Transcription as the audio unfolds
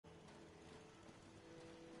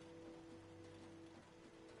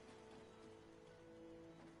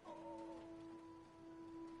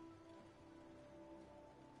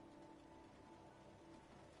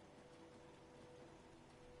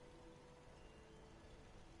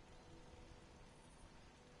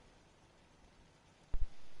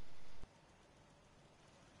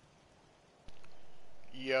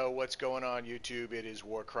Yo, what's going on YouTube? It is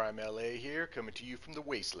WarCrimeLA here, coming to you from the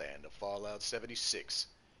wasteland of Fallout 76.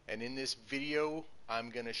 And in this video, I'm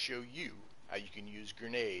going to show you how you can use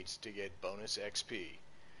grenades to get bonus XP.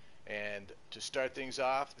 And to start things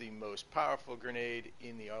off, the most powerful grenade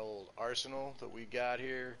in the old arsenal that we got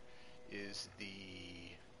here is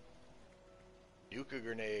the Nuka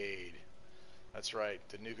Grenade. That's right,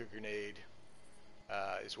 the Nuka Grenade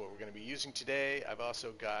is what we're going to be using today. I've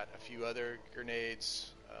also got a few other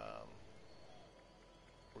grenades.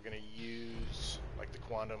 We're going to use like the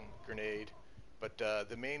quantum grenade, but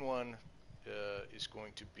the main one is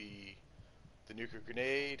going to be the Nuka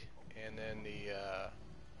Grenade, and then the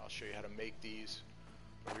I'll show you how to make these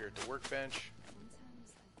over here at the workbench.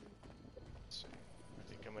 Let's see. I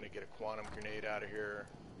think I'm going to get a quantum grenade out of here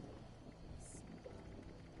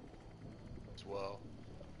as well.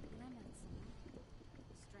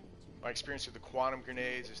 My experience with the quantum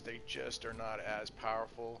grenades is they just are not as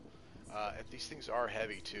powerful. These things are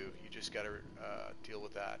heavy too. You just got to deal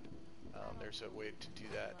with that. There's a way to do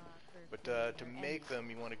that. But to make them,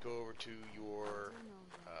 you want to go over to your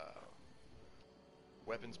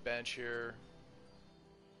weapons bench here,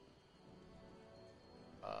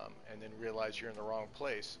 and then realize you're in the wrong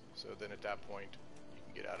place. So then at that point, you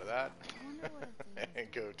can get out of that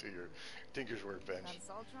and go to your Tinker's workbench.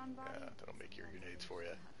 That'll make your grenades for you.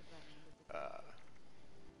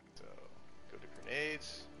 So go to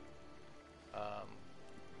grenades.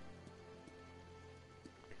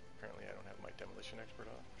 Apparently I don't have my demolition expert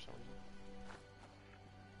on for some reason.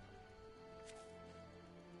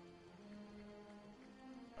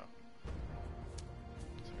 Oh.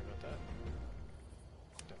 Sorry about that.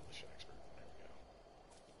 Demolition expert. There we go.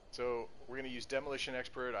 So we're going to use demolition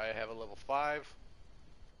expert. I have a level 5.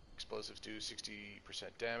 Explosives do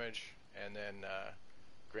 60% damage. And then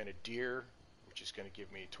Grenadier, which is going to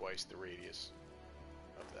give me twice the radius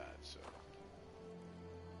of that. So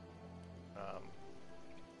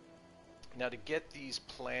now to get these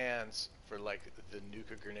plans for like the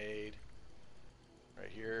Nuka Grenade right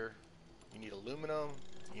here, you need aluminum,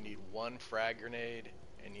 you need 1 frag grenade,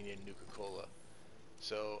 and you need Nuka-Cola.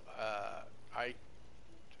 So I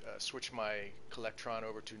switched my Collectron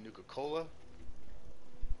over to Nuka-Cola,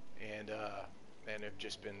 and have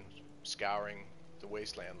just been scouring the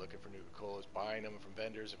wasteland looking for Nuka-Colas, buying them from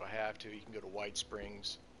vendors if I have to. You can go to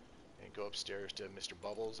Whitesprings and go upstairs to Mr.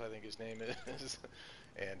 Bubbles, I think his name is,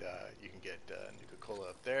 and you can get Nuka-Cola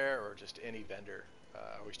up there, or just any vendor.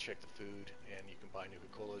 Always check the food, and you can buy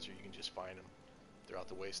Nuka-Colas, or you can just find them throughout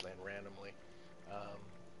the wasteland randomly.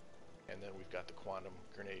 And then we've got the quantum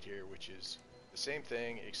grenade here, which is the same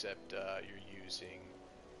thing, except you're using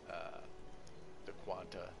the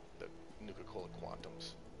Nuka-Cola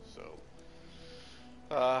quantums. So.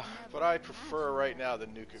 But I prefer right now the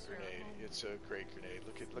Nuka Grenade. It's a great grenade.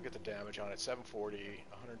 Look at the damage on it. 740,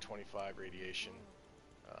 125 radiation,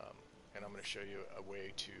 and I'm going to show you a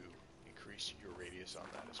way to increase your radius on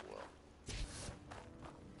that as well.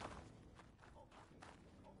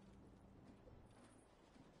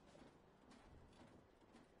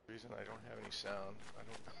 Reason I don't have any sound.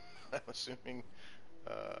 I'm assuming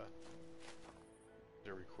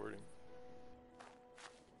they're recording.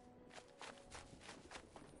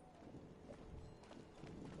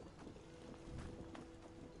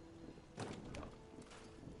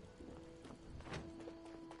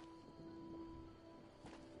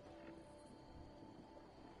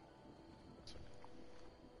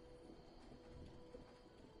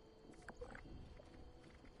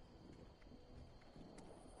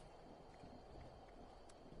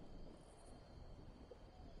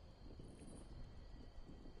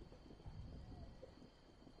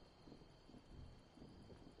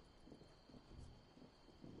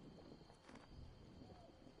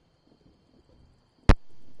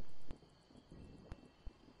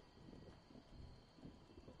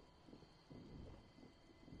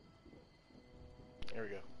 There we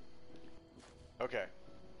go. Okay.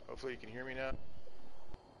 Hopefully you can hear me now.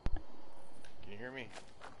 Can you hear me?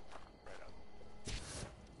 Right on.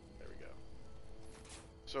 There we go.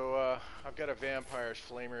 So I've got a vampire's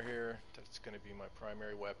flamer here. That's going to be my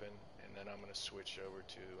primary weapon, and then I'm going to switch over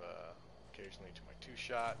to occasionally to my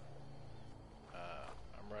 2-shot.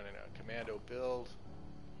 I'm running a commando build,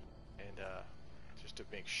 and just to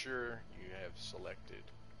make sure you have selected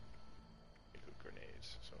Nuka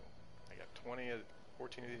Grenades. So I got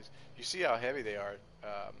 14 of these. You see how heavy they are.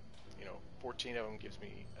 14 of them gives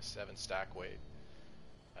me a 7 stack weight,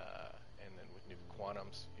 and then with Nuka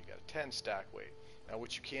Quantums, you got a 10 stack weight. Now,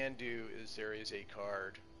 what you can do is there is a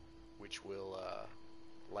card which will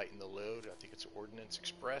lighten the load. I think it's Ordnance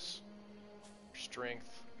Express.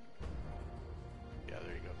 Strength Yeah,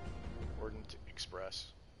 there you go. Ordnance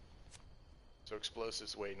Express. So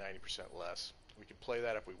explosives weigh 90% less. We can play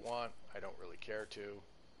that if we want. I don't really care to,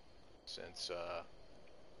 since, I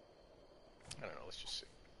don't know, let's just see.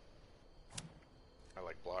 I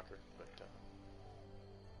like blocker, but,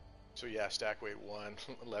 so yeah, stack weight 1,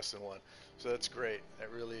 less than 1. So that's great. That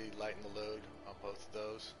really lightened the load on both of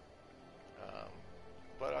those.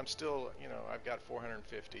 But I'm still, you know, I've got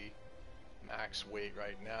 450 max weight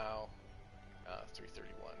right now,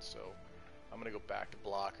 331. So I'm going to go back to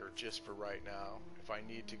blocker just for right now. If I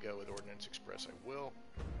need to go with Ordnance Express, I will,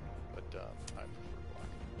 but I prefer blocker.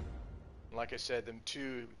 And like I said, the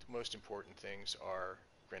two most important things are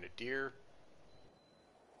Grenadier,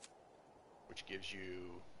 which gives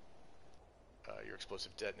you your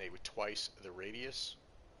explosive detonate with twice the radius,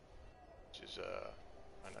 which is a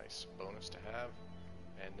nice bonus to have.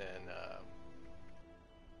 And then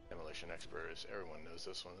Demolition Expert, is everyone knows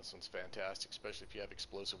this one. This one's fantastic, especially if you have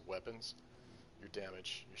explosive weapons. Your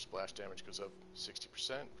damage, your splash damage goes up 60%,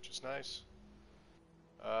 which is nice.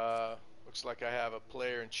 Looks like I have a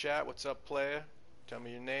player in chat. What's up, player? Tell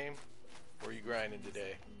me your name. Where are you grinding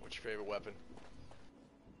today? What's your favorite weapon?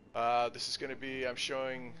 This is going to be, I'm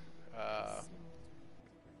showing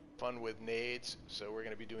fun with nades. So we're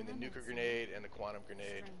going to be doing the Nuka Grenade and the Quantum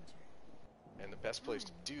Grenade. And the best place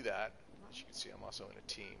to do that, as you can see, I'm also in a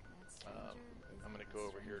team. I'm going to go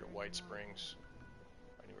over here to Whitesprings.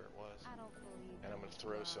 I knew where it was. And I'm going to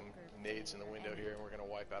throw some nades in the window here, and we're going to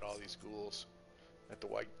wipe out all these ghouls at the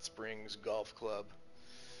Whitesprings Golf Club.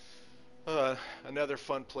 Another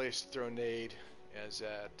fun place to throw nade is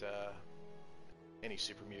at any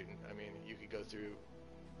super mutant. I mean, you could go through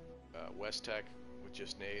West Tek with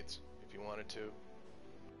just nades if you wanted to.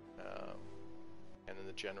 And then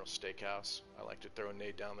the general Steakhouse. I like to throw a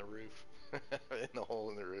nade down the roof, in the hole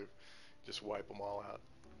in the roof. Just wipe them all out.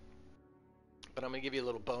 But I'm going to give you a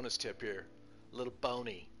little bonus tip here. A little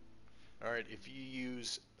bony. Alright, if you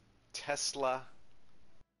use Tesla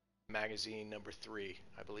magazine number 3,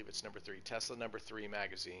 I believe it's number 3, Tesla number 3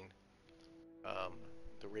 magazine,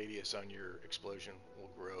 the radius on your explosion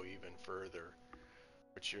will grow even further,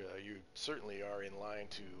 which you certainly are in line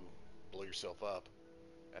to blow yourself up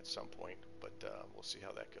at some point, but we'll see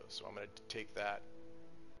how that goes. So I'm going to take that,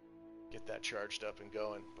 get that charged up and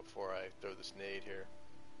going before I throw this nade here.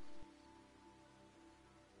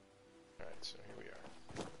 Alright, so here we are.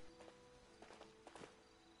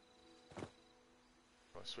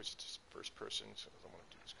 I'll switch to first person so I want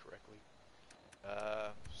to do this correctly.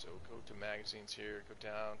 So go to magazines here, go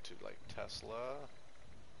down to like Tesla.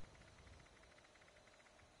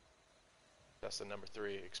 Tesla number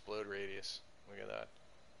 3, explode radius. Look at that.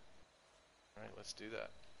 Alright, let's do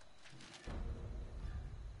that.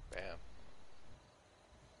 Bam.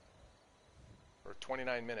 For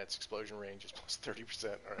 29 minutes, explosion range is plus 30%.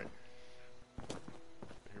 Alright.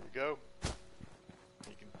 Here we go.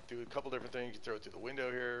 You can do a couple different things. You throw it through the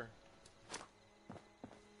window here.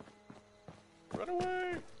 Run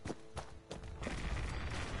away!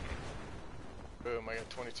 Boom, I got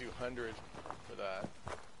 2200 for that.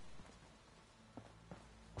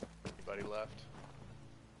 Anybody left?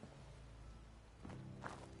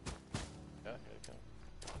 Yeah, here they come.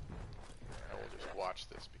 I will just watch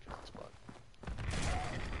this because it's fun.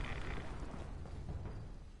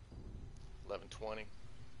 1120.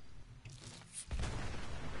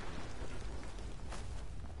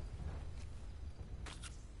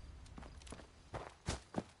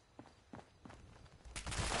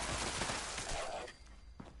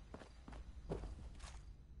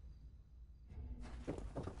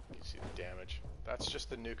 You see the damage. That's just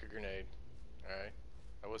the Nuka Grenade. Alright.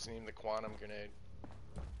 That wasn't even the Quantum Grenade.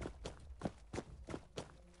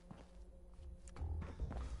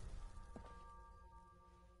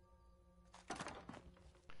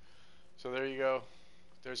 So there you go.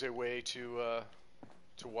 There's a way to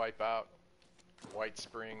wipe out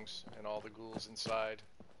Whitesprings and all the ghouls inside.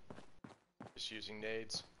 Just using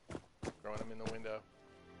nades, throwing them in the window.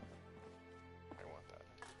 I want that.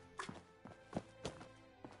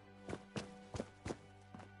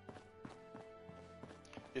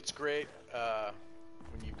 It's great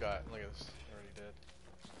when you've got, look at this, I already did.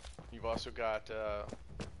 You've also got,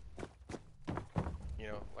 you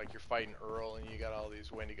know, like you're fighting Earl and you got all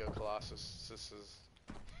these Wendigo Colossuses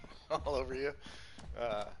all over you.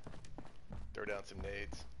 Throw down some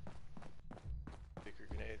nades. Nuka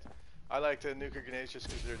Grenades. I like the Nuka Grenades just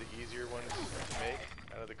because they're the easier ones to make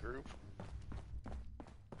out of the group.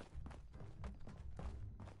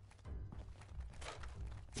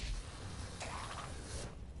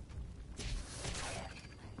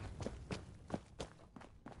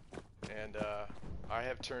 And I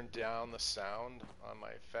have turned down the sound on my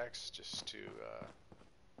effects just to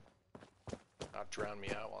not drown me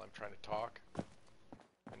out while I'm trying to talk.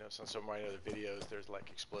 I know some of my other videos there's like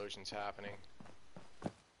explosions happening.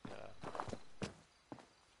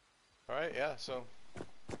 Alright, yeah, so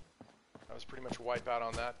I was pretty much a wipeout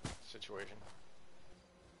on that situation.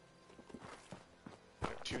 I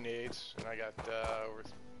got 2 nades, and I got over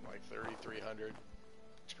like 3,300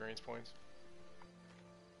 experience points.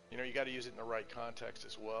 You know, you got to use it in the right context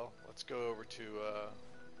as well. Let's go over to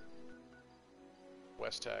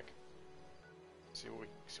West Tek. See what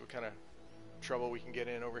kind of trouble we can get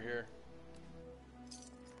in over here.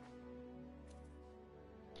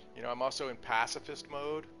 You know, I'm also in pacifist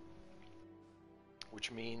mode,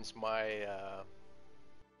 which means my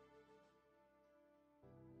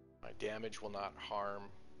my damage will not harm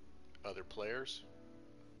other players.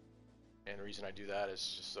 And the reason I do that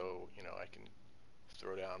is just so, you know, I can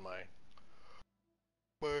throw down my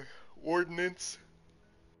ordnance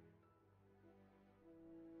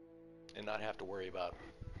and not have to worry about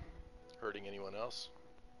hurting anyone else.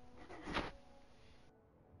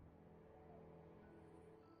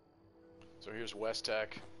 So here's West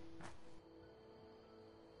Tek.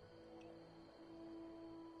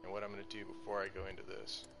 And what I'm going to do before I go into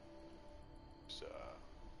this is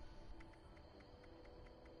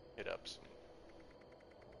hit up some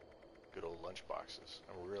good old lunch boxes.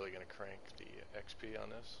 I'm really going to crank the XP on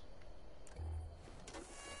this.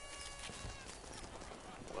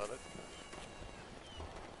 Love it.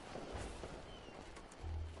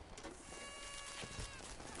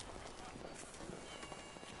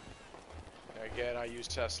 Now again, I use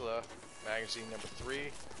Tesla magazine number 3.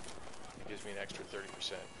 It gives me an extra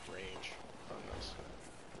 30% range on this.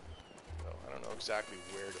 So I don't know exactly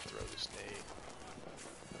where to throw this nade.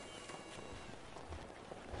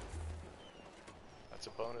 That's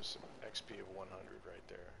a bonus XP of 100 right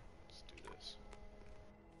there. Let's do this.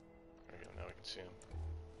 There we go, now we can see him.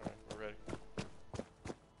 Alright, we're ready.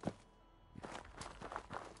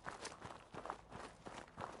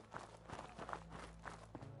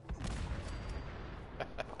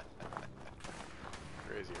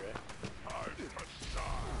 Crazy, right?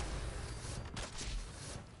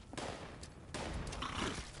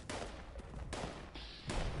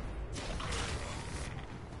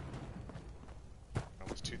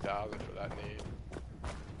 Almost 2,000 for that nade.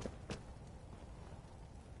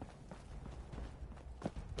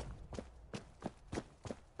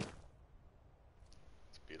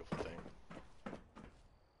 It's a beautiful thing.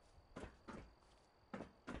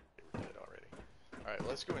 Okay, we're dead already. Alright,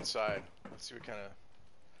 let's go inside. Let's see what kind of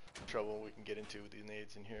trouble we can get into with these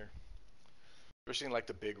nades in here. Especially in like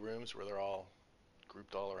the big rooms where they're all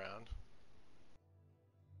grouped all around.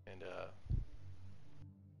 And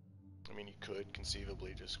I mean, you could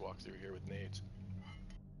conceivably just walk through here with nades.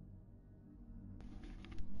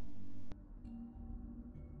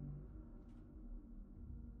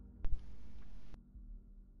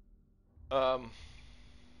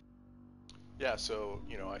 Yeah, so,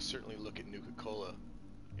 you know, I certainly look at Nuka Cola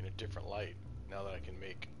in a different light now that I can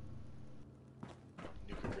make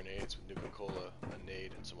Nuka Grenades with Nuka Cola, a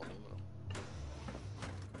nade, and some aluminum.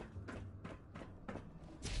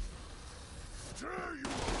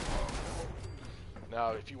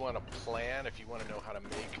 Now, if you want to plan, if you want to know how to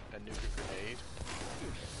make a Nuka Grenade,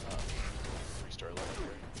 restart level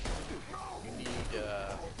here. You need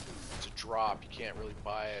it's a drop. You can't really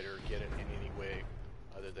buy it or get it in any way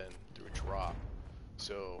other than through a drop.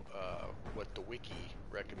 So what the wiki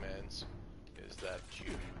recommends is that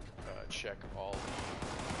you check all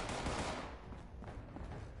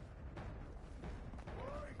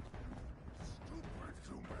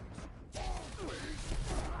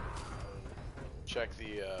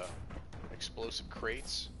the explosive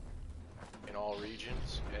crates in all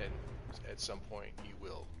regions, and at some point you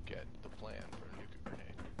will get the plan for a Nuka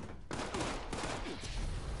Grenade.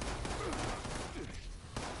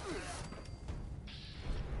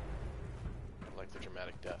 I like the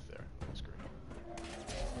dramatic death there. That's great.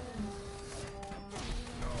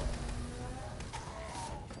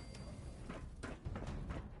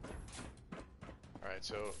 Alright,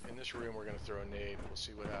 so in this room we're going to throw a nade. We'll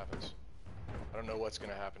see what happens. I don't know what's going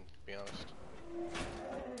to happen, to be honest.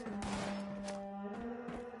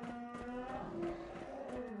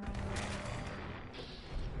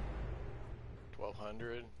 $1,200.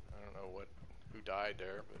 I don't know who died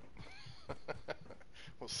there, but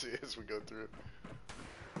we'll see as we go through.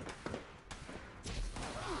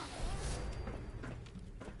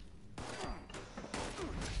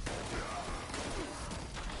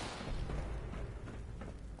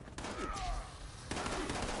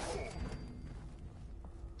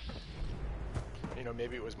 know,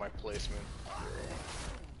 maybe it was my placement.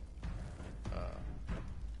 I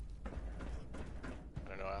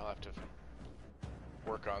don't know, I'll have to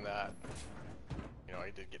work on that. You know,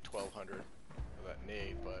 I did get 1,200 for that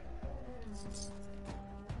nade, but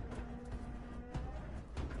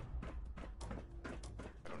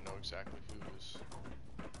I don't know exactly who was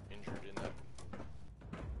injured in that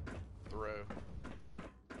throw.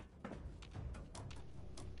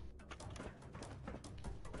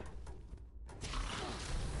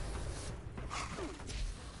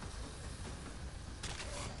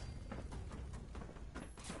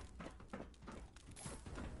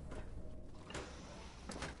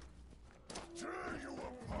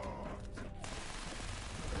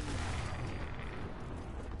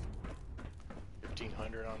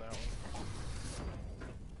 On that one.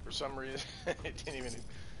 For some reason, it didn't even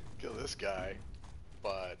kill this guy,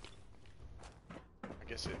 but I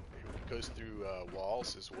guess it goes through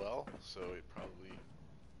walls as well, so it probably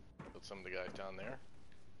killed some of the guys down there.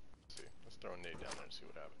 Let's see. Let's throw a nade down there and see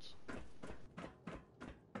what happens.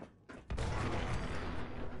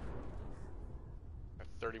 At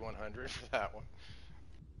 3,100 for that one.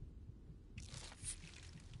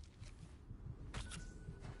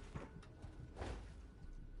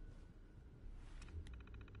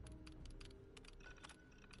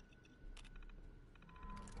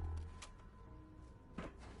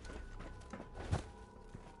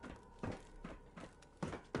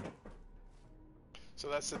 So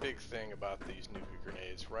that's the big thing about these Nuka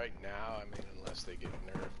Grenades. Right now, I mean, unless they get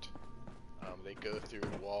nerfed, they go through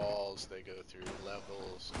walls, they go through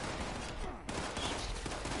levels.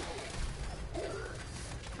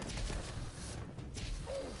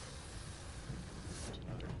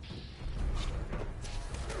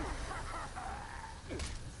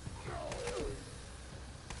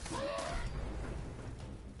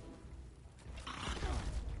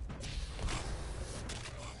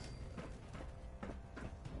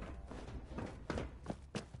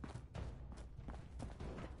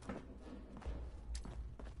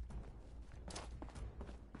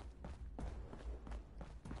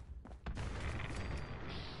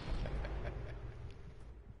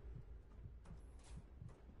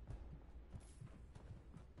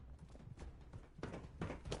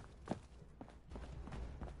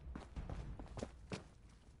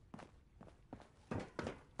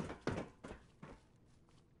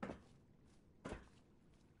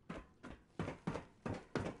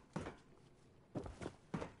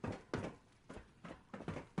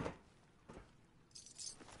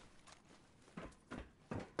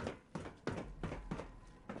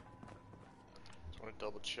 I want to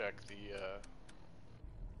double check the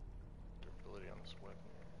durability on this weapon.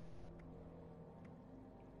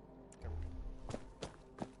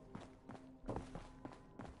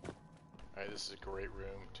 Alright, this is a great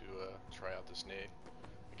room to try out this nade.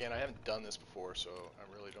 Again, I haven't done this before, so I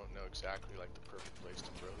really don't know exactly like the perfect place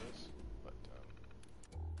to throw this, but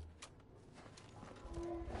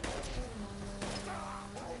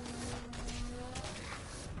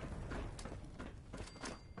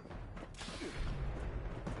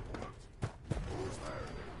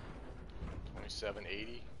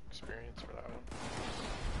 2780 experience for that one.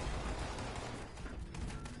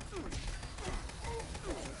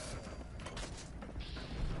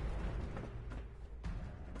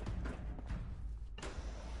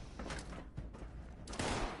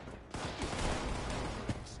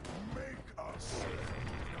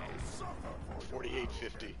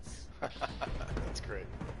 $48.50. That's great.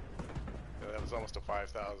 Yeah, that was almost a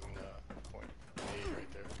 5,000 point nade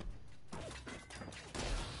right there.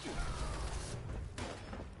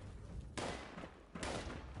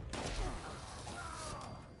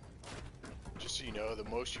 Just so you know, the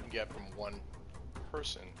most you can get from one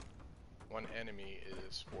person, one enemy,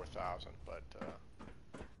 is 4,000. But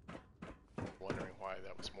wondering why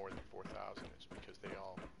that was more than 4,000 is because they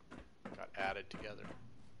all got added together.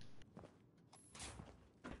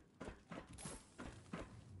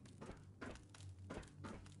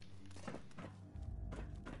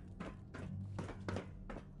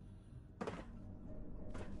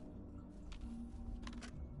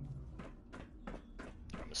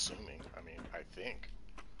 I'm assuming. I mean, I think.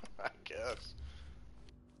 I guess.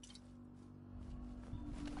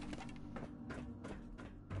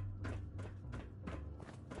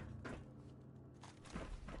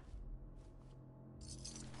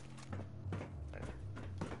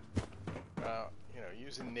 You know,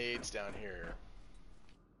 using nades down here,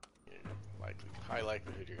 high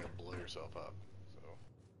likelihood you're going to blow yourself up. So,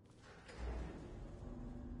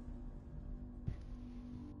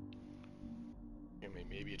 I mean,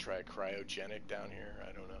 maybe you try cryogenic down here.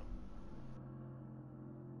 I don't know.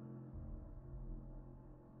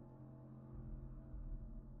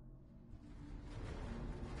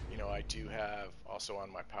 do have also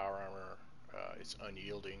on my power armor, it's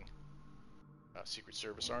unyielding Secret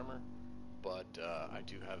Service armor, but I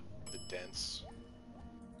do have the dense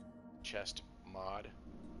chest mod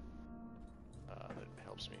that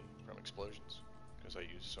helps me from explosions because I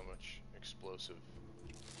use so much explosive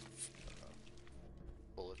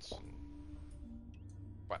bullets and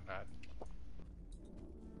whatnot.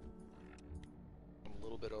 I'm a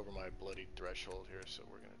little bit over my bloody threshold here, so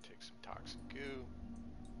we're going to take some toxic goo.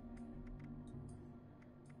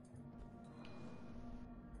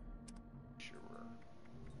 Sure we're...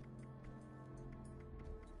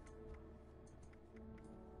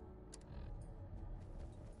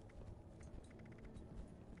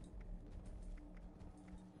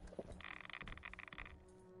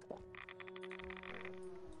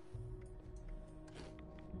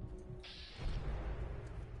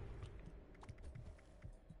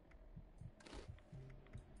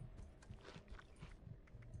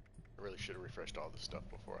 I really should have refreshed all this stuff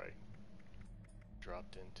before I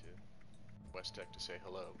dropped into West Tek to say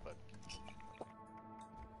hello, but I'm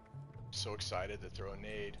so excited to throw a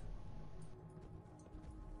nade.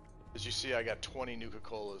 As you see, I got 20 Nuka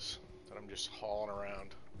Colas that I'm just hauling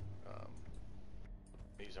around.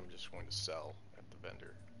 These I'm just going to sell at the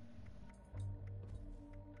vendor.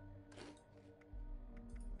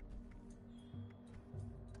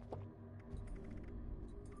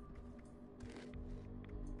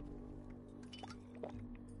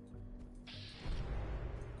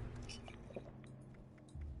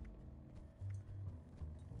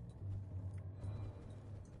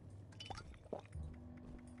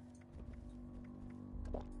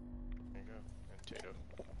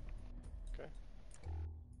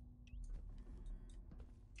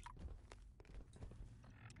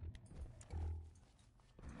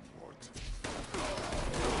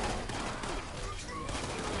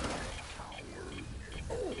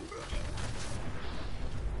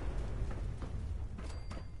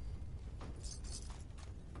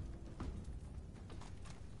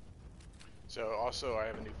 So also I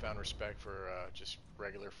have a newfound respect for just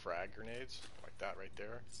regular frag grenades, like that right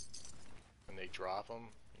there. When they drop them,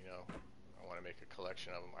 you know, I want to make a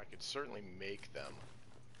collection of them. I could certainly make them,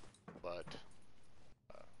 but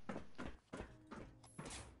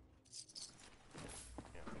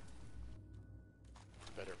yeah, it's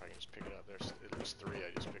better if I can just pick it up. There's at least 3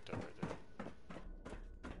 I just picked up right there.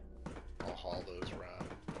 I'll haul those around.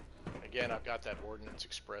 Again, I've got that Ordnance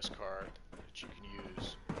Express card that you can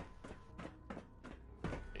use.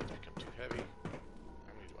 It's become too heavy.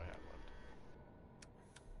 How many do I have left?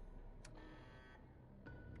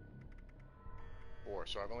 4.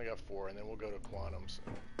 So I've only got 4, and then we'll go to Quantums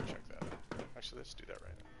and check that out. Actually, let's do that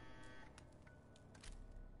right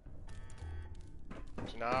now.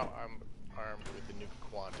 So now I'm armed with the Nuka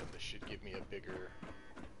Quantum. This should give me a bigger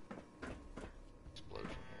explosion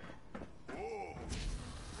here. Okay.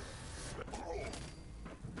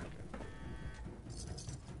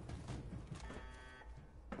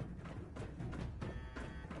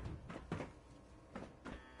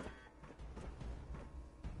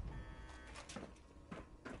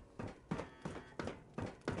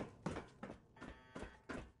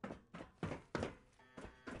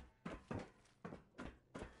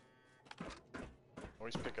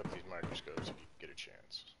 Always pick up these microscopes if you get a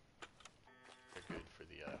chance. They're good for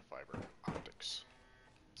the fiber optics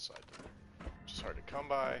side. Just hard to come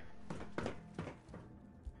by.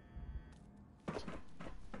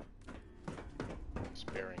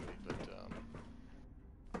 Sparingly, but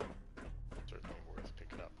certainly worth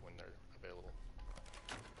picking up when they're available.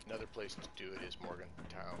 Another place to do it is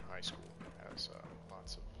Morgantown High School. It has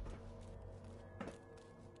lots of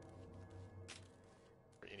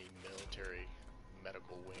for any military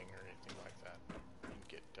medical wing or anything like that. You can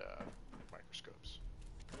get microscopes.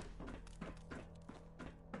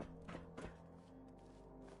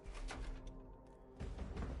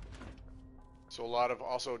 So a lot of,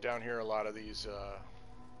 also down here, a lot of these,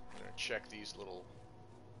 check these little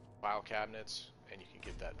file cabinets, and you can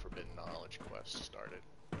get that Forbidden Knowledge quest started.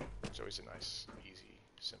 It's always a nice, easy,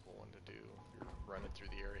 simple one to do if you're running through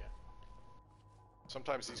the area.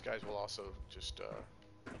 Sometimes these guys will also just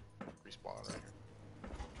respawn right here.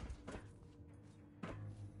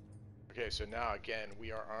 Okay, so now again,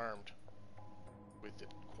 we are armed with the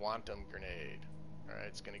Quantum Grenade. Alright,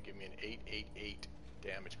 it's going to give me an 888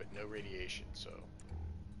 damage, but no radiation, so...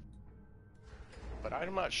 But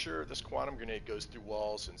I'm not sure if this Quantum Grenade goes through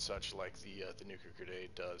walls and such like the Nuka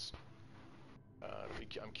Grenade does.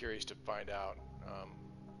 I'm curious to find out.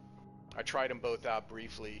 I tried them both out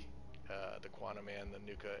briefly, the Quantum and the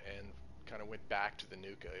Nuka, and kind of went back to the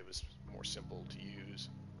Nuka. It was more simple to use.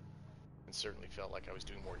 and certainly felt like I was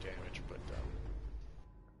doing more damage, but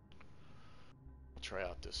I'll try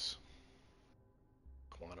out this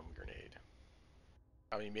quantum grenade.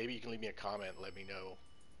 I mean, maybe you can leave me a comment and let me know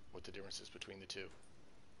what the difference is between the two.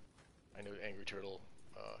 I know Angry Turtle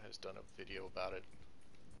has done a video about it.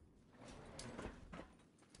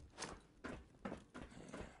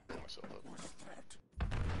 Blow myself up.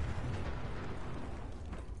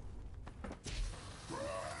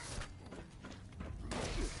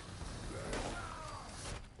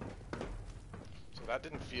 So that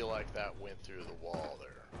didn't feel like that went through the wall there.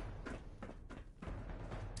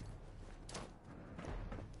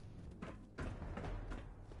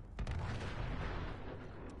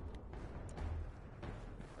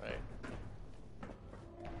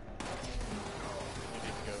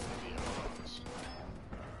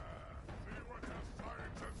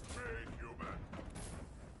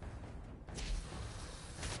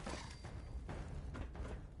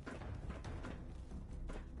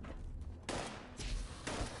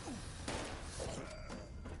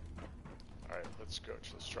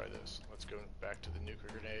 Let's try this. Let's go back to the Nuka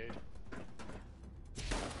Grenade. See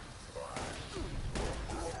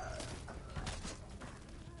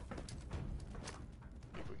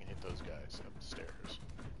if we can hit those guys up the stairs.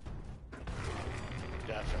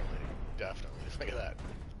 Definitely. Look at that.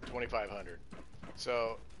 2,500.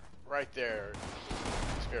 So, right there,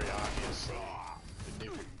 it's very obvious the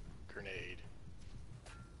Nuka Grenade.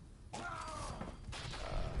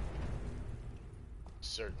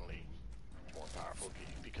 Certainly more powerful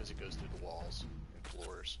because it goes through the walls and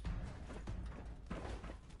floors.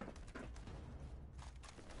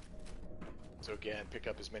 So again, pick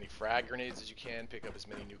up as many frag grenades as you can, pick up as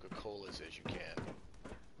many Nuka Colas as you can.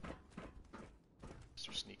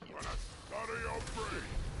 Mr. Sneaky.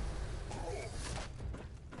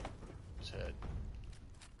 His head.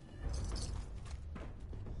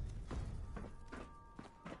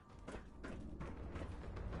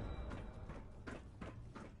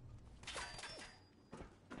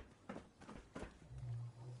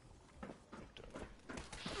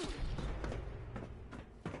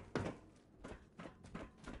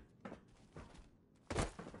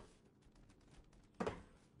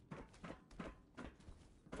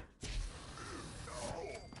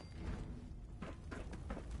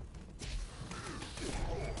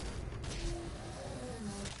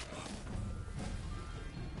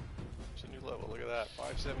 Level, look at that,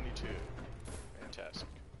 572. Fantastic.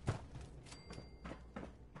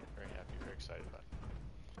 Very happy, very excited about it.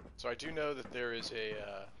 So I do know that there is a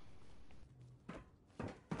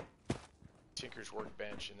Tinker's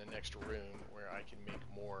workbench in the next room where I can make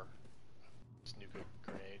more Nuka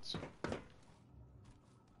grenades.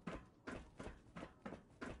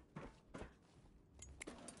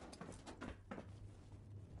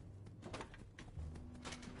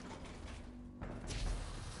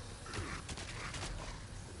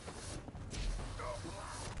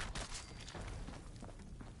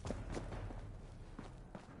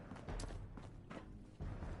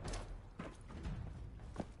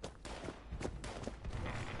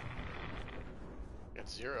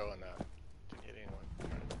 Zero on that. Didn't hit anyone.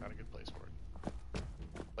 Not a good place for it.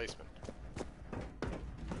 Placement.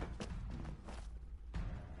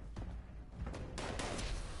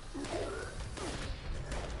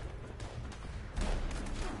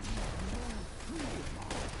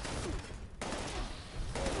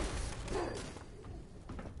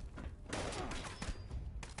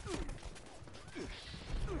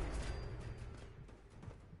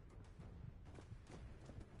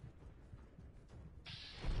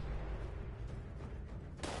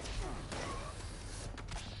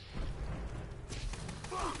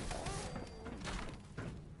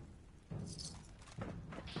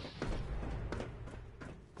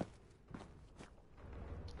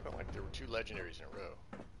 There were two legendaries in a row.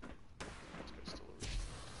 This guy's still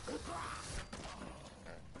over.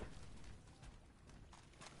 Alright.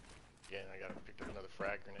 Again, I picked up another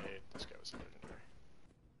frag grenade. This guy was a legendary.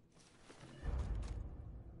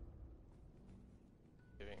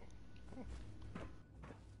 Getting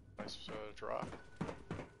nice drop.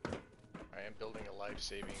 I am building a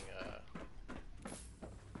life-saving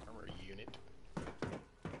armor unit. I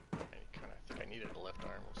think I needed a left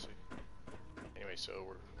arm. We'll see. Anyway, so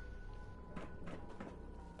we're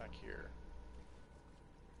back here.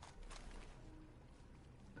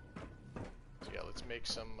 So yeah, let's make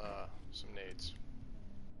some nades.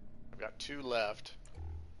 I've got 2 left,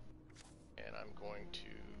 and I'm going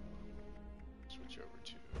to switch over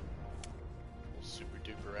to super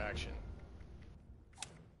duper action.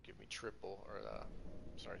 Give me triple, or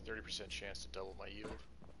sorry, 30% chance to double my yield.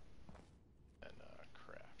 And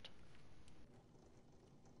craft.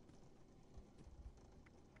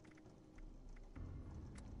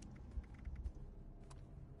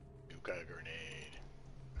 Nuka Grenade.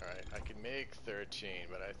 Alright, I can make 13,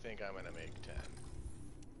 but I think I'm gonna make 10.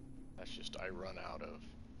 That's just, I run out of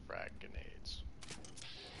frag grenades.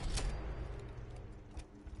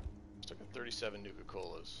 Stuck at 37 Nuka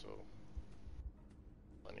Colas, so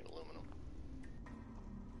plenty of aluminum.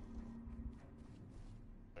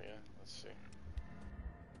 Oh yeah, let's see.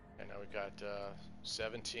 And now we got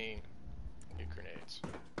 17 new grenades.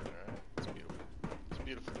 Alright, it's beautiful. It's a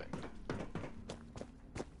beautiful thing.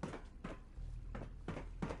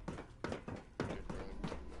 Good room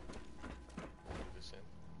to move this in.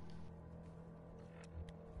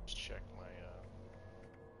 Just check my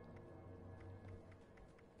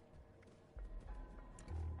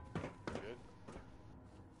good.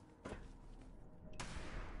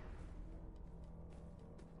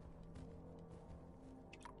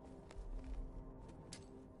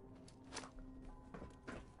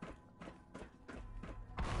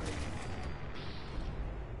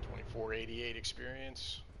 .488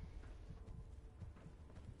 experience.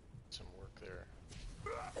 Some work there.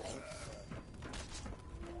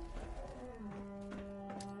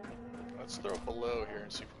 Let's throw it below here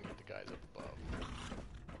and see if we can get the guys up above.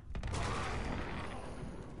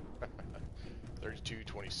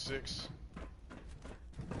 32-26.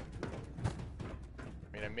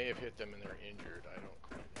 I mean, I may have hit them and they're injured. I don't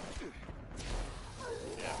quite know.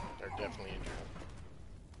 Yeah, they're definitely injured.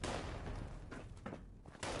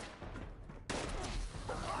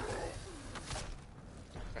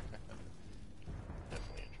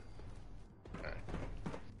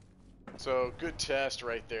 So, good test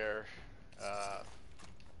right there. The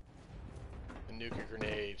Nuka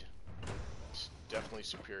Grenade is definitely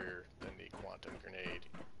superior than the Quantum Grenade.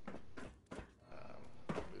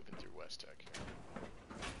 Moving through West Tek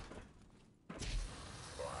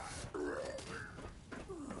here.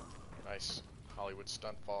 Nice Hollywood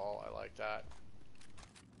stunt fall, I like that.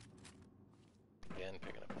 Again,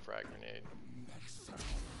 picking up a frag grenade.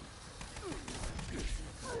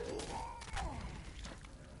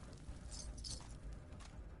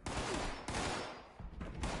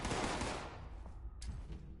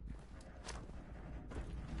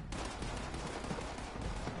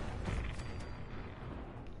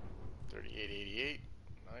 38-88,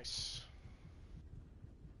 nice.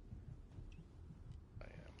 I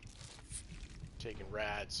am taking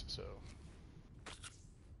rads, so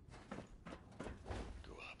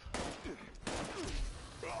go up.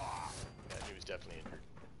 Yeah, he was definitely injured.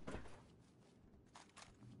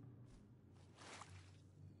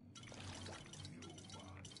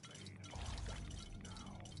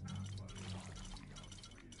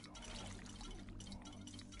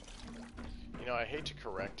 You know, I hate to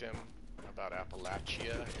correct him about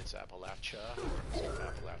Appalachia. It's Appalachia. It's not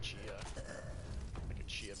Appalachia. Like a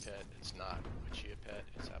chia pet. It's not a chia pet.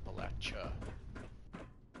 It's Appalachia.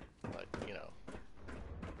 But, you know,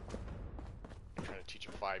 I'm trying to teach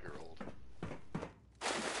a 5-year-old.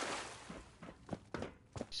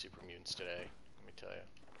 Super mutants today, let me tell you.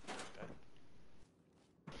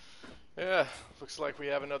 Yeah, looks like we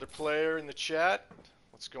have another player in the chat.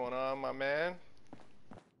 What's going on, my man?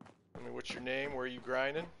 I mean, what's your name? Where are you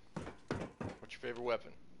grinding? What's your favorite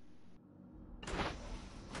weapon? I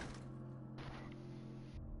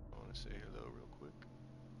want to say hello real quick.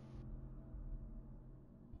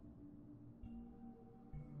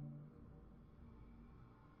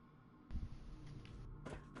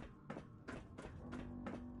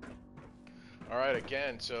 Alright,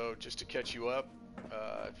 again, so just to catch you up,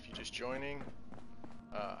 if you're just joining,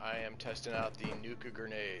 I am testing out the Nuka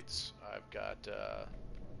Grenades. I've got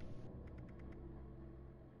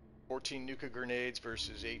 14 Nuka Grenades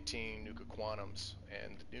versus 18 Nuka Quantums,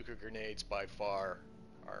 and the Nuka Grenades by far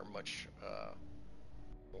are much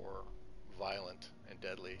more violent and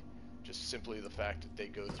deadly. Just simply the fact that they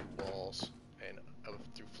go through walls and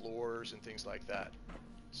through floors and things like that.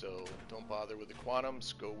 So don't bother with the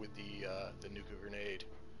Quantums, go with the Nuka Grenade.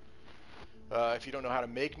 If you don't know how to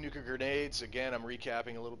make Nuka Grenades, again, I'm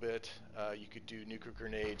recapping a little bit. You could do Nuka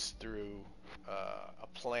Grenades through a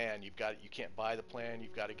plan. You can't buy the plan.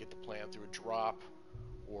 You've got to get the plan through a drop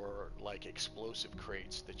or like explosive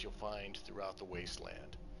crates that you'll find throughout the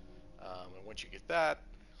wasteland. And once you get that,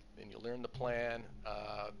 then you learn the plan.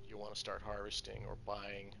 You want to start harvesting or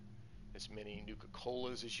buying as many Nuka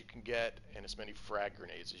Colas as you can get and as many frag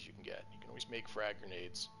grenades as you can get. You can always make frag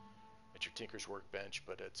grenades at your Tinker's Workbench,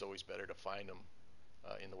 but it's always better to find them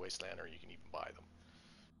in the wasteland, or you can even buy them.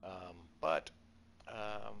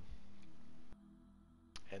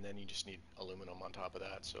 And then you just need aluminum on top of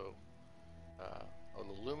that. So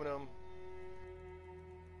aluminum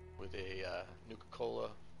with a Nuka Cola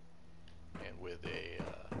and with a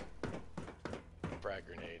frag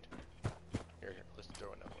grenade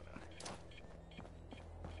throw another one out here.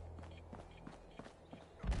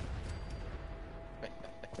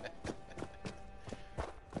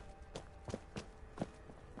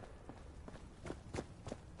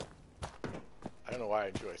 I don't know why I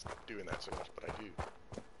enjoy doing that so much, but I do.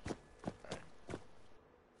 Alright.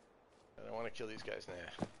 I don't want to kill these guys. Nah,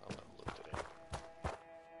 I'll let them live today.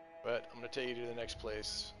 But I'm going to take you to the next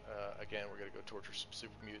place. Again, we're going to go torture some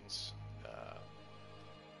super mutants. I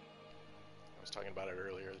was talking about it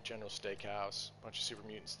earlier. The General Steakhouse, a bunch of super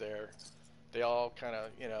mutants there. They all kind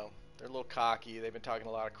of, you know, they're a little cocky. They've been talking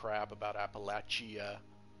a lot of crap about Appalachia.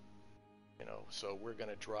 You know, so we're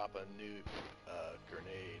going to drop a new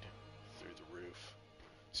grenade through the roof.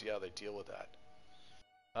 See how they deal with that.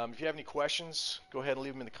 If you have any questions, go ahead and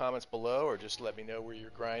leave them in the comments below, or just let me know where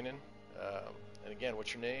you're grinding. And again,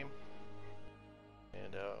 what's your name?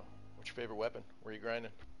 And what's your favorite weapon? Where are you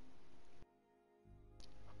grinding?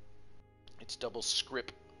 It's double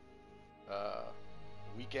script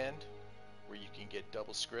weekend, where you can get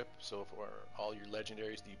double script. So for all your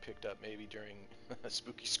legendaries that you picked up maybe during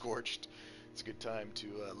Spooky Scorched, it's a good time to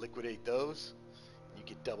liquidate those. You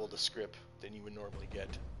get double the script than you would normally get.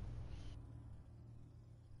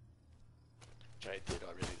 Which I did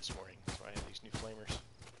already this morning. So I have these new flamers.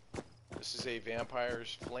 This is a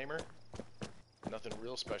vampire's flamer. Nothing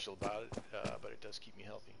real special about it, but it does keep me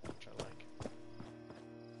healthy, which I like.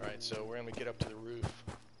 Alright, so we're going to get up to the roof.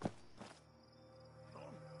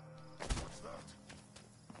 What's that?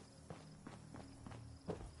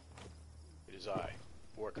 It is I,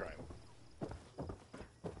 WarCrime.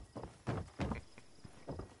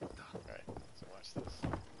 Alright, so watch this.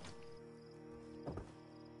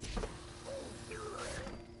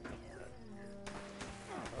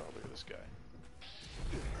 Oh, look at this guy.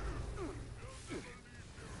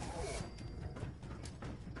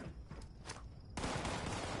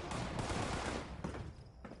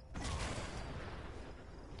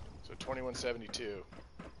 So 2172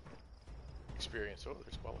 experience. Oh,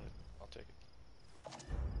 there's a bubble hit. I'll take it.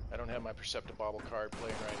 I don't have my Perceptibobble card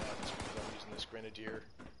playing right now just because I'm using this Grenadier.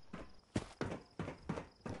 Where's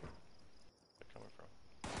that coming from?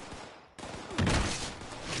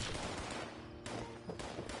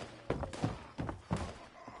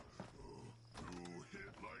 You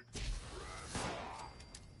hit like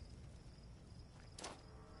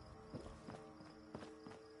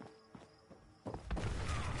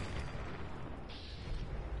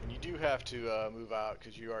And you do have to move out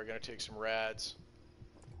because you are going to take some rads.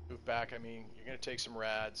 Move back, I mean, you're going to take some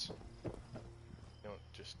rads. Don't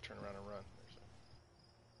just turn around and run.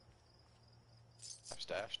 There's a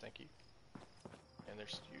stash, thank you. And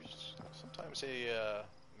there's sometimes a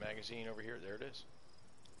magazine over here. There it is.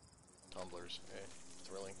 Tumblers, okay,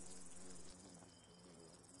 thrilling.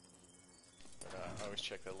 But, I always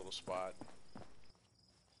check that little spot.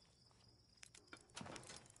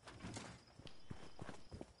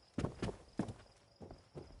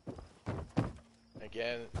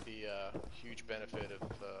 Again, the huge benefit of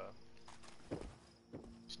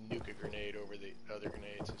this Nuka Grenade over the other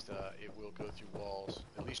grenades is that it will go through walls.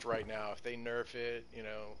 At least right now. If they nerf it, you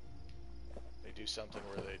know, they do something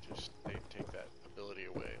where they take that ability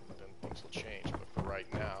away, then things will change. But for right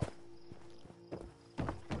now,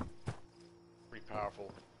 pretty powerful.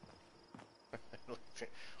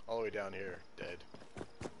 All the way down here, dead. Right.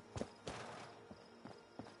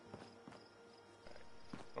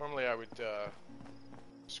 Normally I would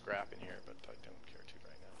scrap in here, but I don't care to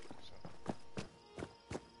right now. So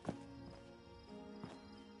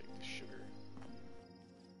take the sugar.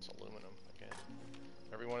 It's aluminum again.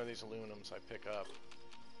 Every one of these aluminums I pick up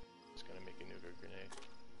is going to make a Nuka Grenade.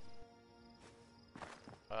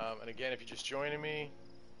 And again, if you're just joining me,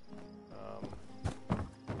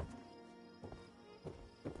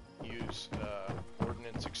 use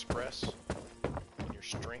Ordnance Express in your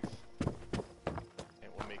strength, and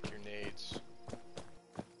it will make your nades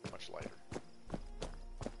much lighter.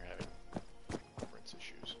 You're having rinse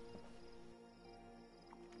issues.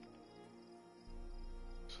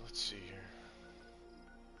 So let's see here.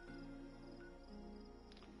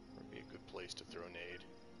 Would be a good place to throw nade.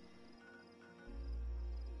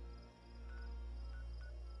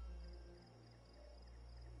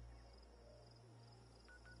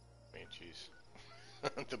 I mean, jeez.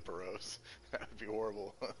 The burrows. That would be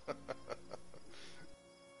horrible. Harper's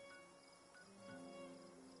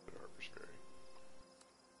Ferry.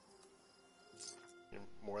 You're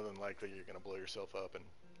more than likely you're going to blow yourself up in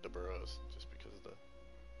the burrows just because of the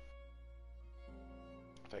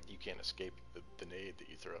fact you can't escape the nade that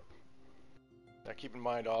you throw. Now keep in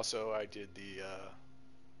mind also I did the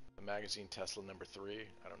magazine Tesla number 3.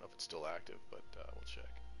 I don't know if it's still active, but we'll check.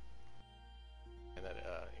 And that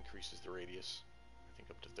increases the radius, I think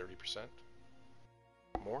up to 30%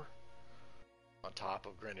 more, on top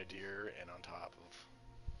of Grenadier and on top of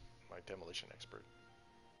my Demolition Expert.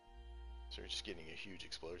 So you're just getting a huge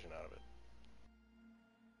explosion out of it.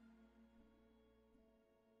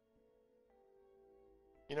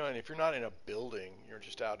 You know, and if you're not in a building, you're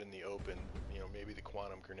just out in the open, you know, maybe the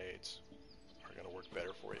quantum grenades are going to work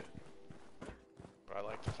better for you. But I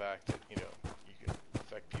like the fact that, you know, you can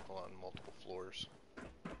affect people on multiple floors.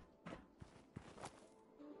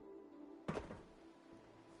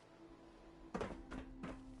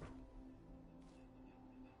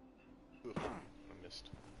 Ooh, I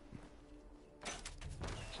missed.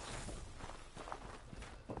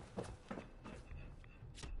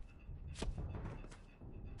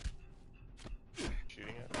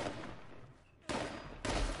 Shooting it.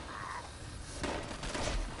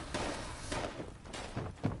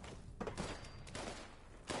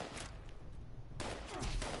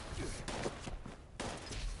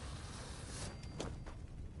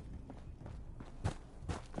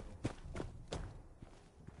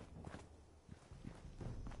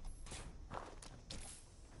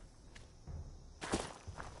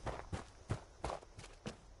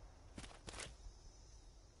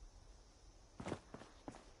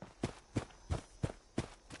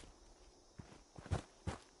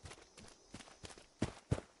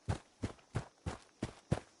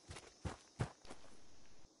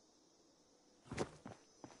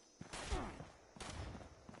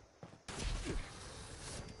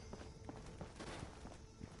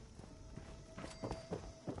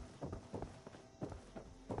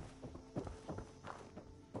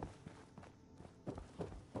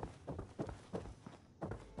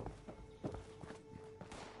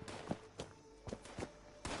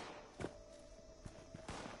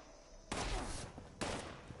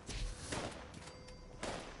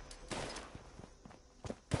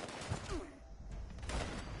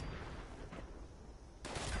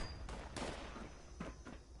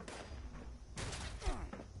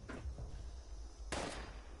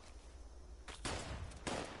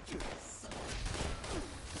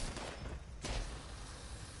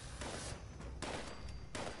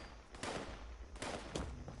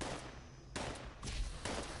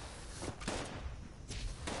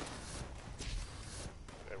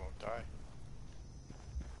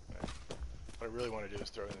 What I really want to do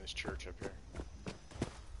is throw in this church up here.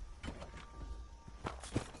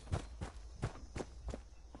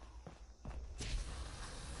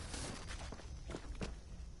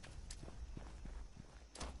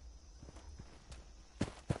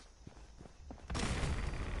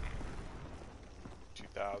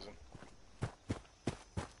 $2,000.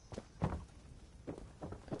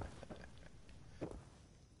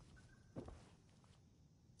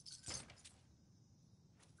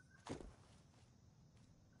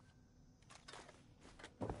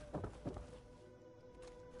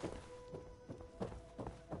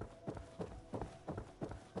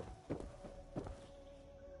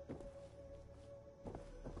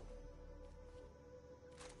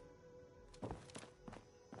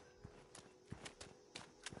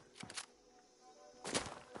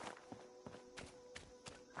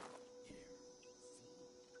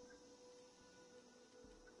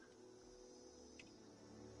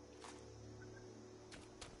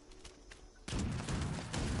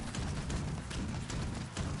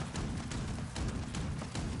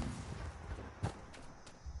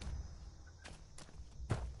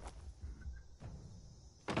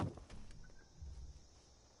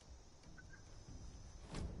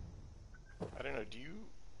 I don't know, do you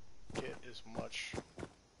get as much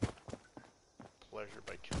pleasure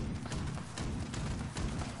by killing these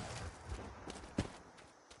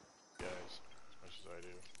guys as much as I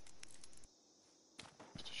do?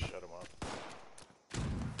 Just to shut them up.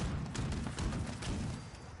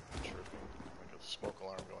 Chirping, like a smoke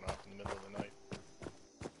alarm going off in the middle of the night.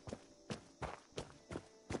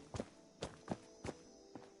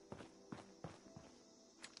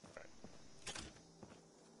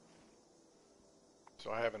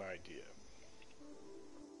 So I have an idea.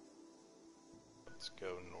 Let's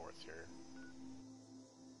go north here.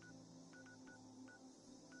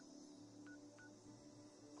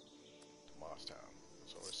 To Tosstown.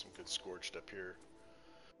 There's always some good scorched up here.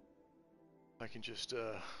 I can just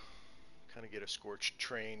kind of get a scorched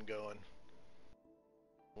train going.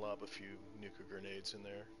 Lob a few Nuka Grenades in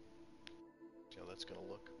there. See how that's gonna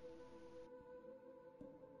look.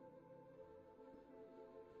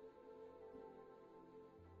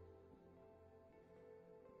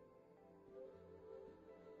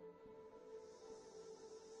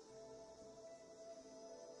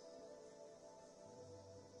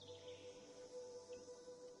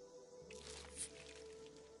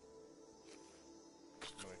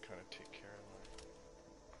 I'm gonna kind of take care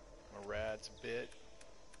of my rads a bit.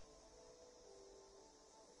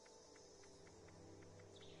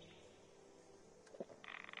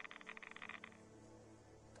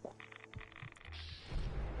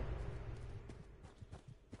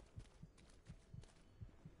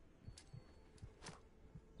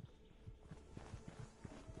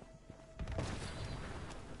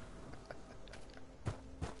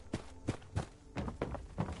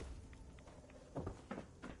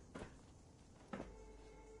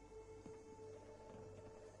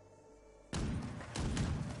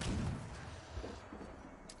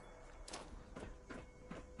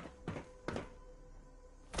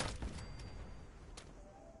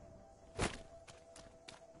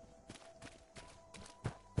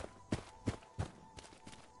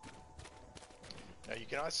 Now you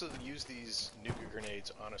can also use these Nuka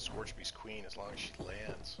Grenades on a Scorch Beast Queen as long as she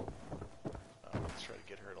lands. Let's try to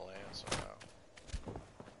get her to land somehow.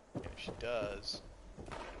 And if she does,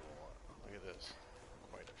 look at this.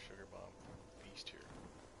 Quite a sugar bomb beast here.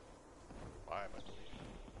 5, I believe.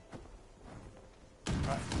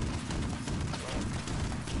 Alright.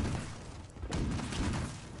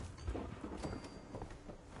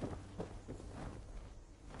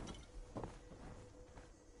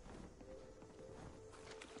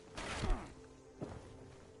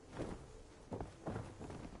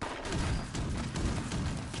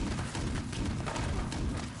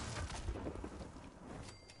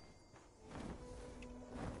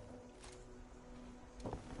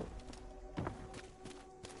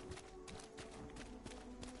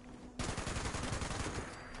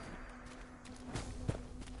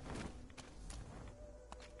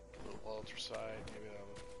 Side, maybe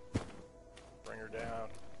that'll bring her down.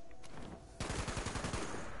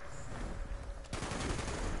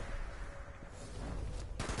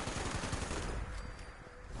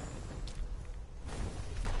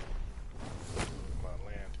 Come on,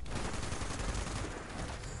 land.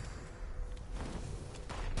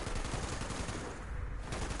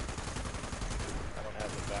 I don't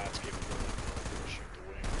have the bats capability to shoot the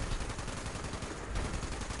wings.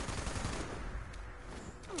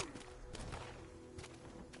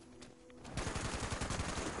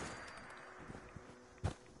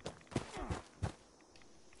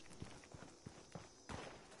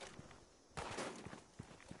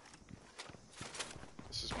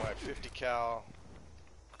 This is my 50 cal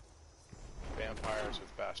vampires with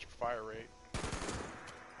faster fire rate.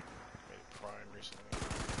 Made it prime recently.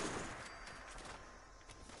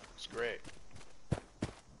 It's great.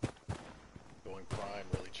 Going prime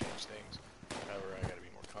really changed things. However, I gotta be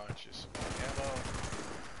more conscious of my ammo.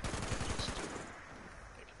 And just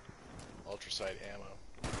make ultrasight ammo.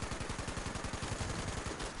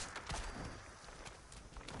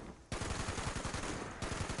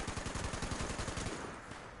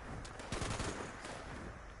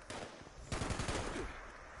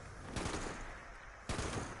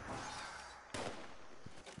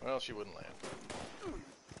 Well, she wouldn't land.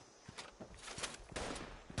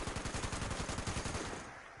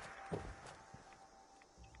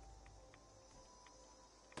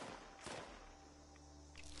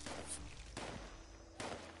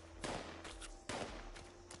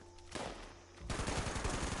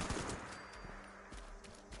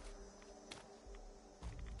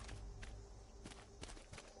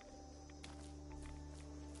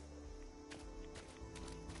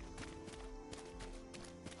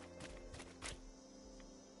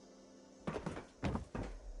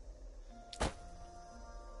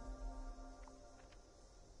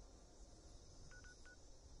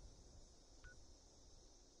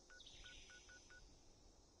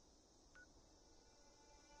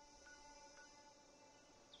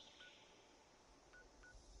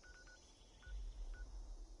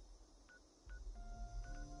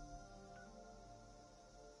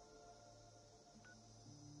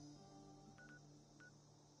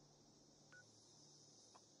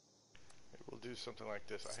 We'll do something like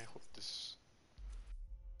this. I hope this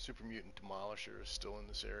super mutant demolisher is still in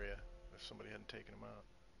this area if somebody hadn't taken him out.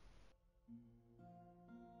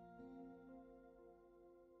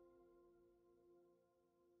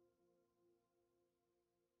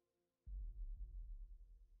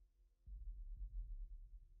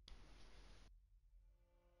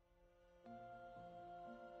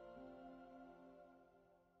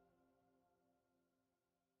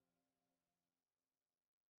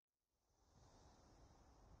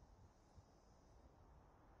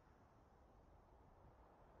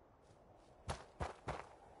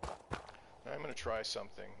 I'm going to try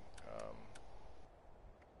something.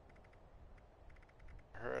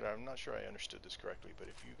 I'm not sure I understood this correctly, but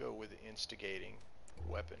if you go with the instigating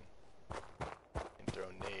weapon and throw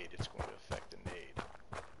a nade, it's going to affect the nade.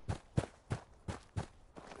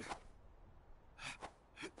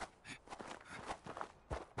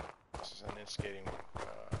 This is an instigating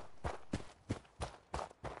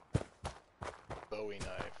Bowie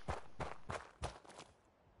knife.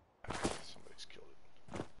 Somebody's killed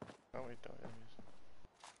it. Oh wait, no enemies.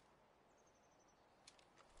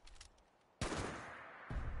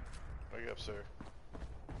 Wake up, sir.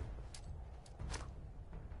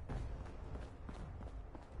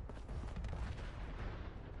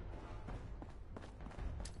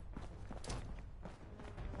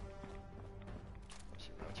 She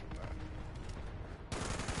runs from that.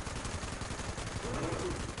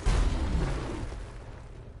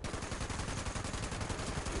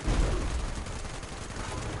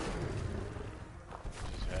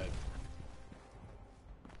 His head.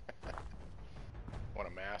 Want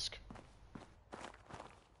a mask?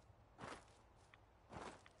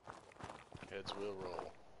 Heads will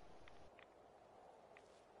roll.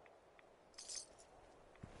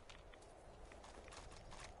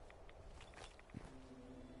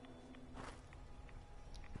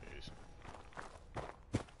 Jeez.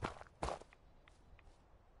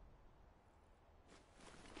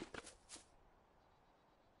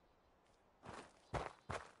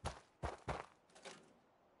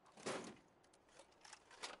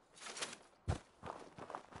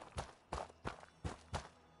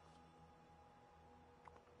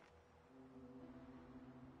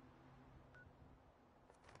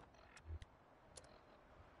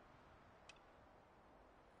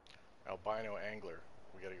 Albino angler.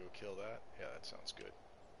 We gotta go kill that? Yeah, that sounds good.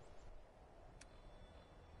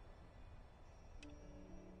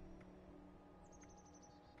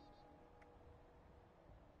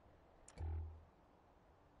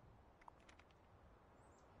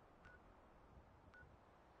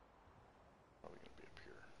 Probably gonna be up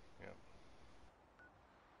here. Yep.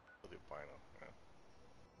 The albino, yeah.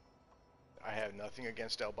 I have nothing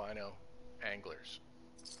against albino anglers.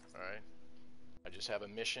 Alright? I just have a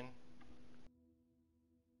mission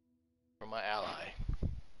from my ally.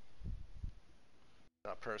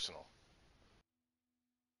 Not personal.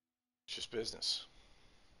 It's just business.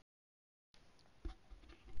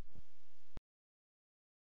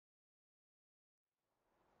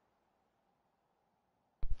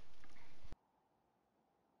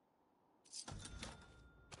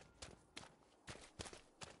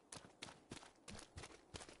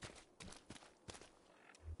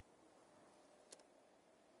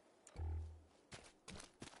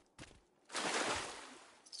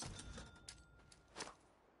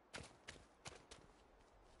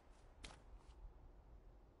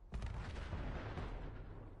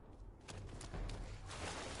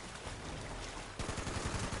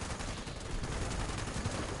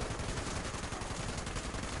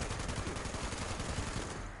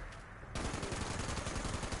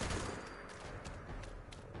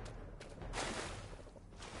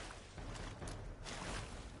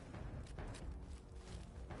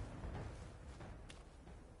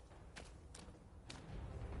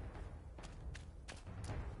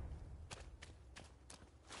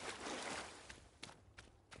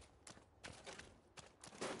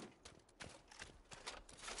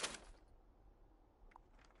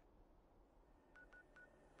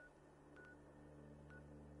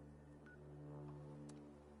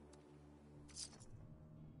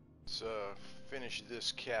 Let's finish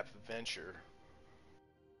this Camp Venture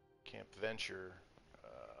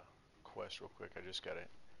quest real quick. I just gotta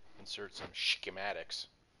insert some schematics.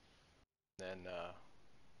 Then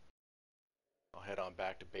I'll head on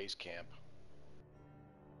back to base camp.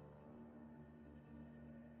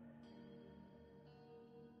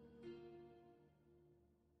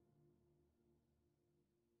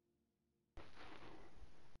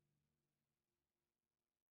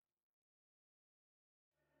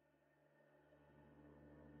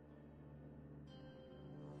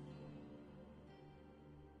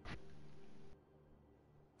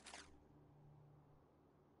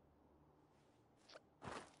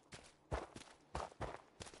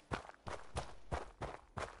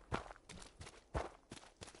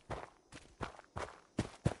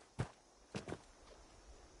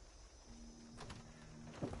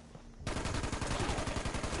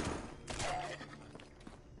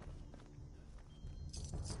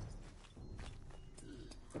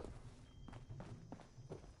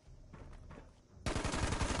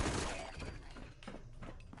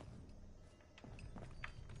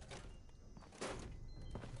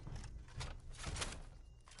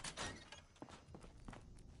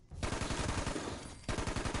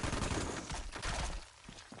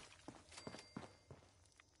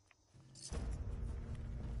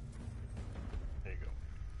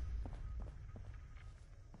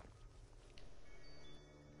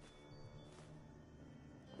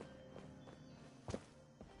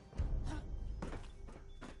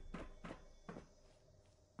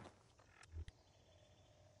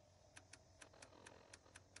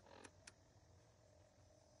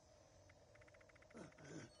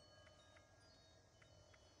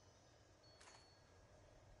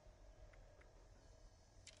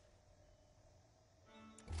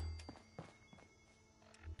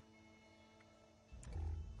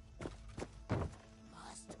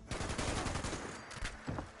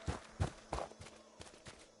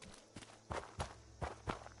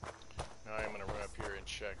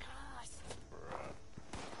 check for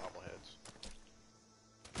bobbleheads.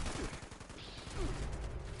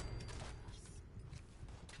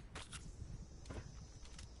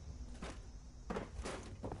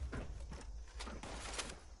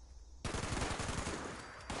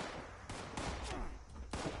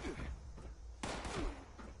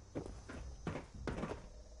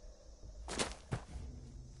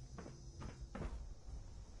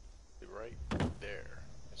 Right there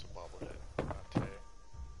is a bobblehead, not today.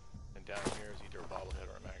 And down here is either a bobblehead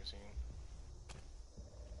or a magazine.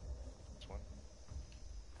 This one.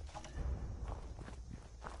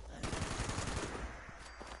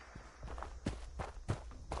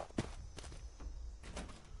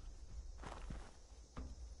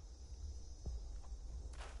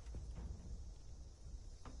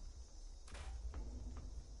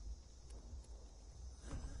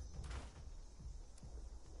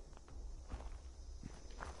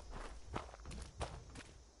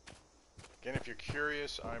 Again, if you're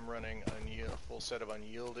curious, I'm running a full set of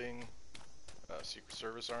unyielding Secret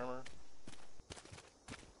Service armor.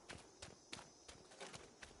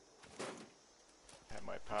 Have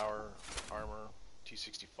my power armor,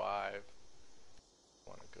 T65.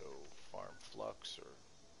 Want to go farm flux or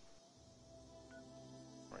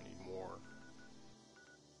I need more.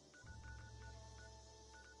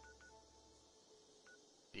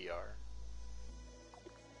 DR.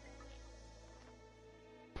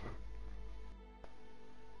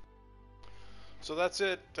 So that's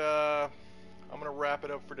it. I'm going to wrap it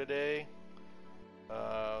up for today.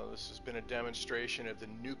 This has been a demonstration of the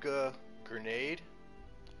Nuka Grenade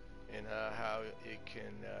and how it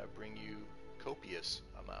can bring you copious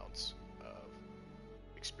amounts of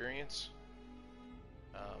experience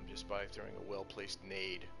just by throwing a well-placed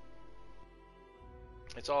nade.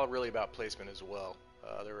 It's all really about placement as well.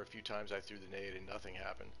 There were a few times I threw the nade and nothing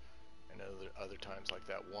happened, and other times like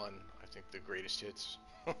that one, I think the greatest hits.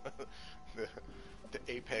 the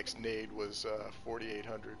apex nade was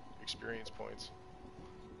 4,800 experience points,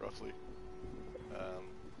 roughly. Yeah,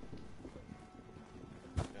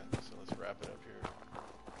 so let's wrap it up here.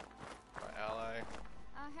 My ally.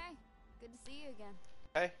 Hey, good to see you again.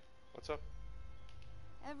 Hey, what's up?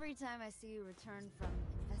 Every time I see you return from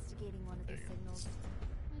investigating one of these signals,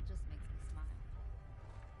 it just makes me smile.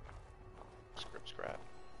 Scrap.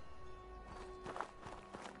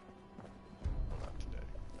 Not today.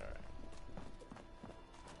 Alright.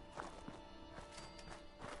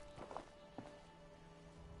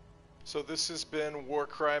 So this has been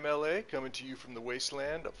WarCrimeLA coming to you from the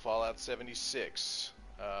wasteland of Fallout 76.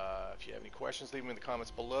 If you have any questions, leave them in the comments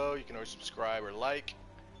below. You can always subscribe or like,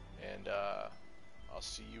 and I'll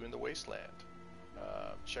see you in the wasteland.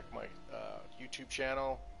 Check my YouTube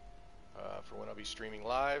channel for when I'll be streaming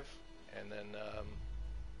live, and then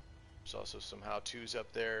there's also some how-tos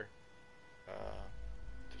up there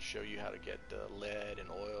to show you how to get lead and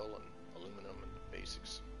oil and aluminum and the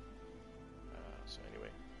basics. So anyway,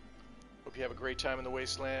 hope you have a great time in the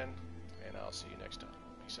wasteland, and I'll see you next time.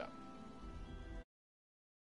 Peace out.